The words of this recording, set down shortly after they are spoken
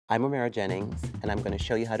I'm Romero Jennings, and I'm going to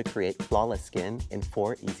show you how to create flawless skin in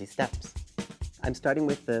 4 easy steps. I'm starting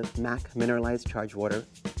with the MAC Mineralized Charged Water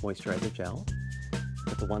Moisturizer Gel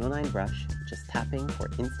with the 109 brush, just tapping for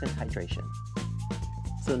instant hydration.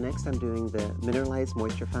 So next I'm doing the Mineralized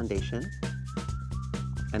Moisture Foundation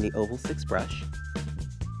and the Oval 6 brush,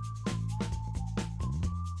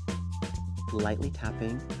 lightly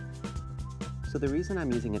tapping. So the reason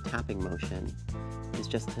I'm using a tapping motion is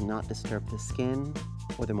just to not disturb the skin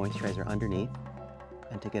or the moisturizer underneath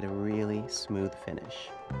and to get a really smooth finish.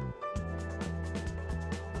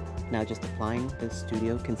 Now just applying the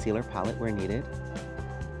Studio Concealer Palette where needed,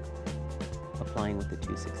 applying with the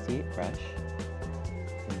 268 brush,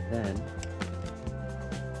 and then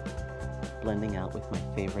blending out with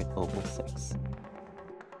my favorite Oval 6.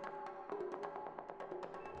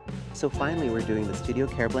 So finally we're doing the Studio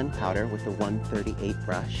Care Blend Powder with the 138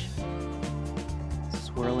 brush,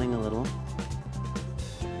 swirling a little,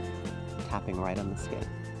 tapping right on the skin.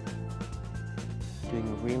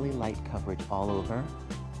 Doing really light coverage all over,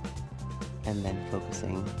 and then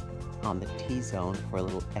focusing on the T-zone for a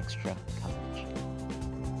little extra